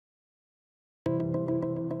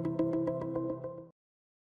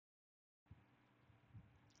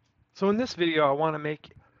So in this video, I want to make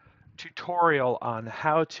a tutorial on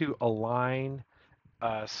how to align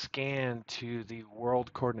a scan to the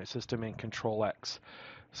world coordinate system in Control X.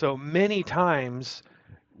 So many times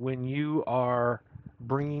when you are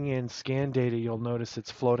bringing in scan data, you'll notice it's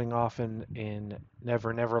floating off in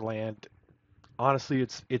Never Never Land. Honestly,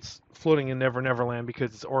 it's floating in Never Never Land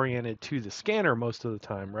because it's oriented to the scanner most of the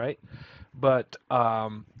time, right? But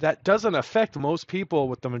that doesn't affect most people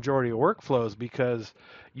with the majority of workflows because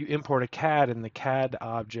you import a CAD and the CAD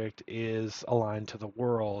object is aligned to the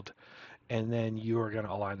world, and then you are going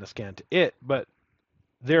to align the scan to it. But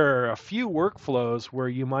there are a few workflows where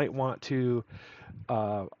you might want to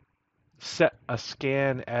uh, set a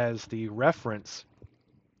scan as the reference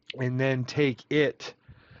and then take it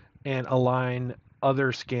and align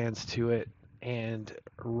other scans to it and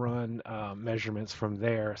run measurements from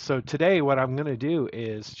there. So today what I'm going to do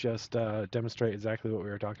is just demonstrate exactly what we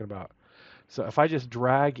were talking about. So if I just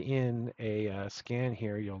drag in a scan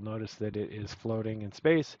here, you'll notice that it is floating in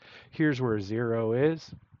space. Here's where 0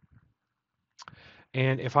 is.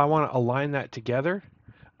 And if I want to align that together,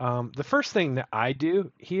 the first thing that I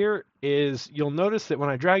do here is you'll notice that when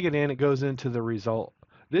I drag it in, it goes into the result.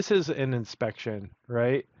 This is an inspection,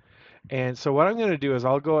 right? And so what I'm going to do is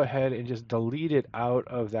I'll go ahead and just delete it out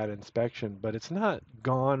of that inspection, but it's not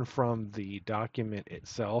gone from the document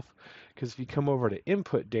itself, because if you come over to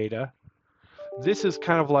input data, this is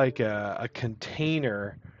kind of like a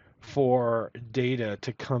container for data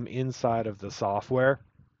to come inside of the software.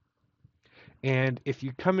 And if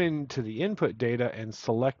you come into the input data and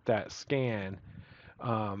select that scan,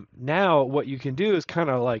 now what you can do is kind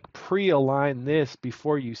of like pre-align this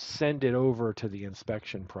before you send it over to the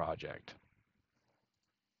inspection project.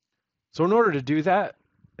 So in order to do that,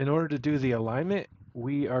 in order to do the alignment,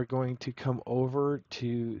 we are going to come over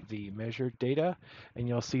to the measured data, and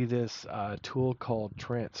you'll see this tool called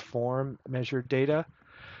transform measured data.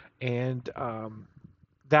 And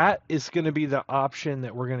that is going to be the option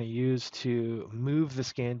that we're going to use to move the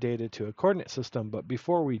scan data to a coordinate system. But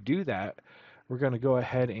before we do that, we're going to go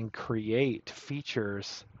ahead and create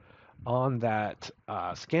features on that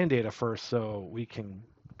scan data first so we can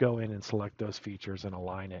go in and select those features and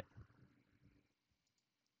align it.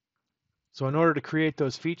 So in order to create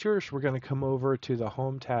those features, we're going to come over to the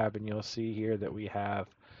Home tab, and you'll see here that we have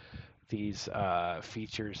these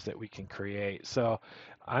features that we can create. So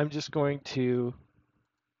I'm just going to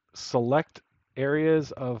select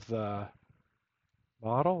areas of the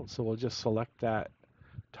model. So we'll just select that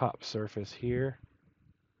top surface here.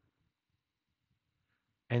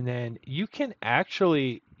 And then you can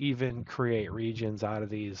actually even create regions out of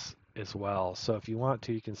these as well. So if you want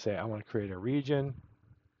to, you can say, I want to create a region.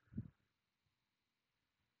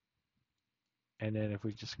 And then if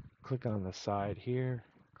we just click on the side here,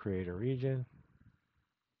 create a region.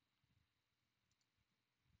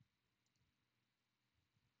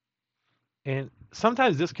 And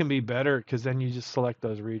sometimes this can be better because then you just select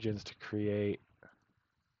those regions to create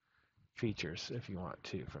features if you want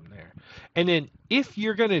to from there. And then if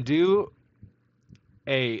you're going to do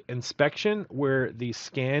a inspection where the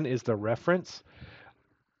scan is the reference,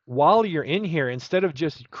 while you're in here, instead of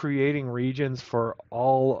just creating regions for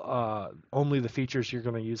all only the features you're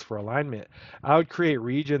going to use for alignment, I would create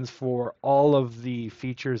regions for all of the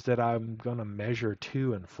features that I'm going to measure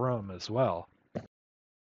to and from as well.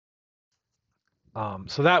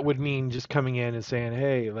 So that would mean just coming in and saying,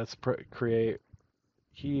 hey, let's create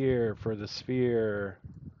here for the sphere,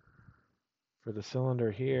 for the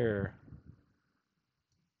cylinder here.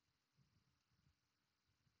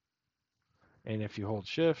 And if you hold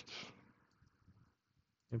shift,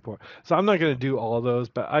 import. So I'm not going to do all of those,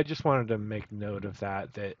 but I just wanted to make note of that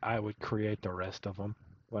I would create the rest of them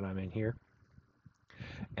when I'm in here.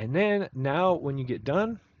 And then now when you get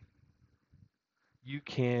done, you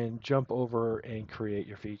can jump over and create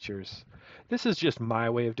your features. This is just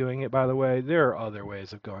my way of doing it, by the way. There are other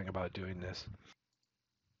ways of going about doing this.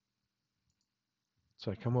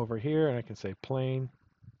 So I come over here and I can say plane,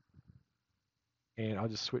 and I'll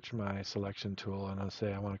just switch my selection tool and I'll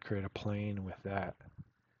say I want to create a plane with that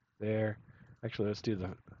there. Actually, let's do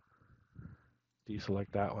the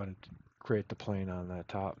deselect that one, create the plane on that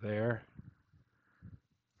top there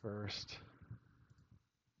first.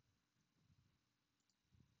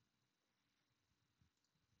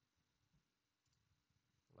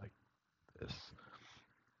 Like this.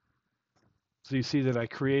 So you see that I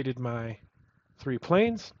created my 3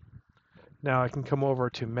 planes. Now I can come over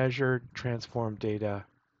to measured, transform data,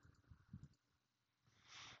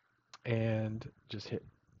 and just hit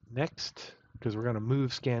next because we're going to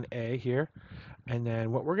move scan A here. And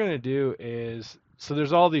then what we're going to do is, so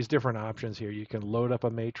there's all these different options here. You can load up a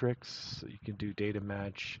matrix, you can do data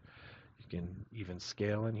match, you can even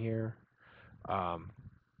scale in here. Um,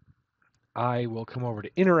 I will come over to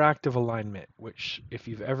interactive alignment, which if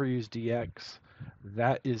you've ever used DX,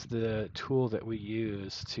 that is the tool that we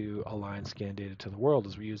use to align scan data to the world,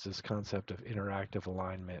 is we use this concept of interactive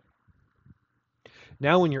alignment.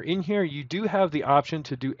 Now when you're in here, you do have the option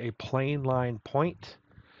to do a plane line point,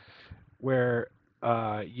 where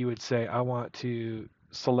you would say, I want to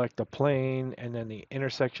select a plane and then the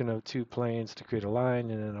intersection of two planes to create a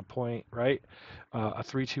line and then a point, right? A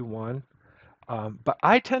 3, 2, 1. But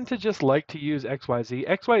I tend to just like to use XYZ.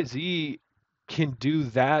 XYZ can do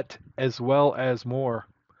that as well as more.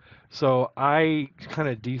 So I kind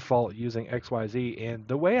of default using XYZ. And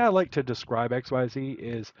the way I like to describe XYZ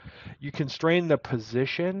is you constrain the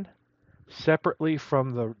position separately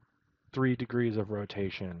from the 3 degrees of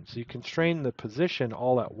rotation. So you constrain the position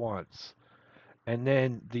all at once. And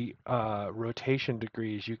then the rotation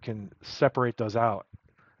degrees, you can separate those out.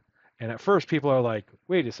 And at first, people are like,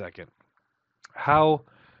 wait a second, how?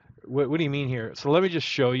 What do you mean here? So let me just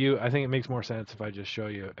show you. I think it makes more sense if I just show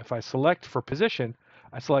you. If I select for position,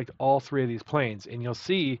 I select all 3 of these planes, and you'll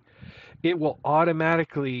see it will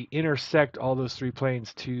automatically intersect all those 3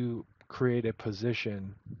 planes to create a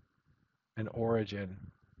position, an origin.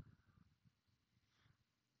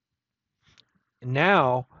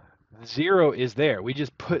 Now, 0 is there. We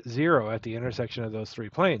just put 0 at the intersection of those 3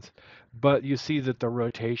 planes. But you see that the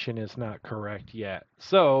rotation is not correct yet.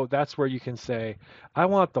 So that's where you can say, I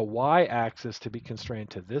want the y-axis to be constrained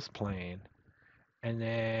to this plane, and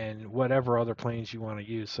then whatever other planes you want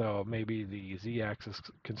to use. So maybe the z-axis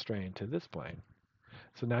constrained to this plane.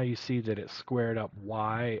 So now you see that it squared up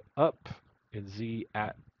y up and z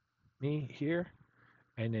at me here.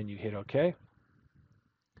 And then you hit OK.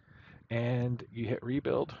 And you hit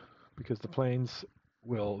rebuild because the planes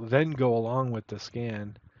will then go along with the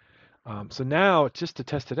scan. So now, just to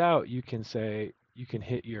test it out, you can say, you can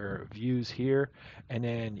hit your views here, and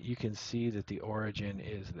then you can see that the origin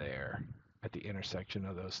is there at the intersection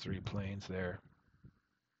of those 3 planes there.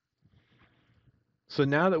 So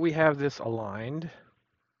now that we have this aligned,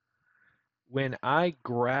 when I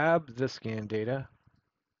grab the scan data,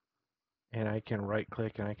 and I can right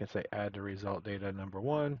click and I can say add to result data number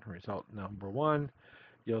 1, result number 1,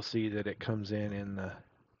 you'll see that it comes in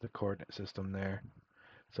the coordinate system there.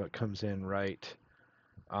 So it comes in right.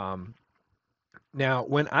 Now,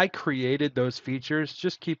 when I created those features,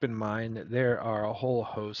 just keep in mind that there are a whole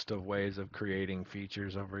host of ways of creating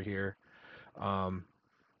features over here.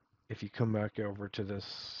 If you come back over to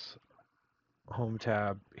this home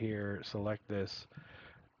tab here, select this.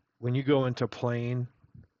 When you go into plane,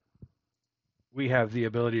 we have the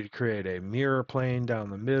ability to create a mirror plane down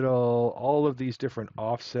the middle, all of these different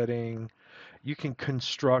offsetting. You can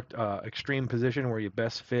construct extreme position where you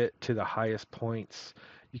best fit to the highest points.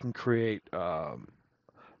 You can create a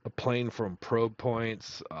plane from probe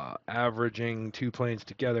points, averaging 2 planes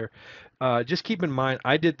together. Just keep in mind,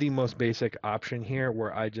 I did the most basic option here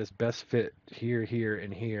where I just best fit here, here,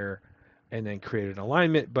 and here, and then create an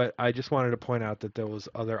alignment. But I just wanted to point out that those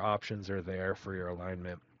other options are there for your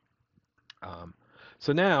alignment.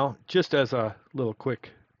 So now, just as a little quick,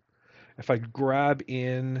 if I grab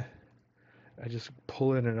in, I just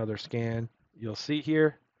pull in another scan, you'll see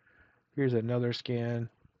here, here's another scan.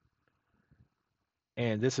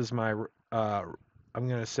 And this is my, I'm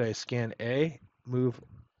going to say scan A, move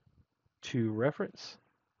to reference.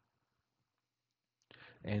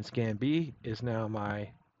 And scan B is now my,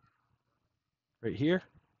 right here.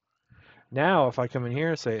 Now, if I come in here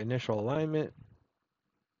and say initial alignment,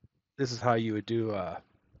 this is how you would do a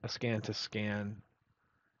scan to scan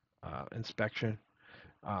inspection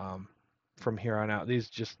from here on out. These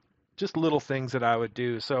just little things that I would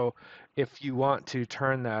do. So if you want to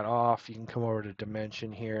turn that off, you can come over to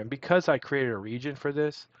dimension here. And because I created a region for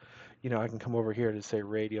this, I can come over here to say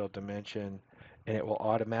radial dimension, and it will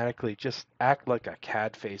automatically just act like a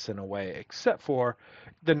CAD face in a way, except for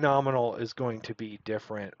the nominal is going to be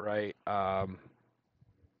different, right?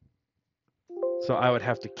 So I would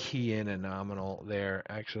have to key in a nominal there.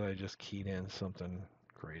 Actually, I just keyed in something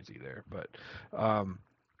crazy there, but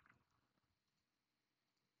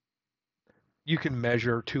you can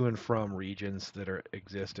measure to and from regions that are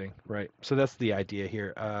existing, right? So that's the idea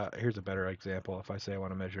here. Here's a better example. If I say I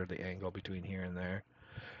want to measure the angle between here and there,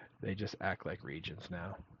 they just act like regions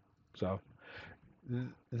now. So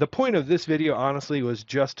the point of this video, honestly, was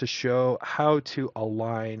just to show how to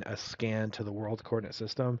align a scan to the world coordinate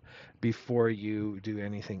system before you do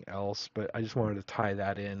anything else. But I just wanted to tie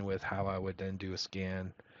that in with how I would then do a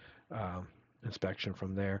scan. inspection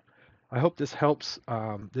from there. I hope this helps.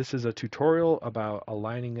 This is a tutorial about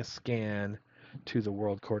aligning a scan to the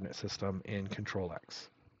world coordinate system in Control X.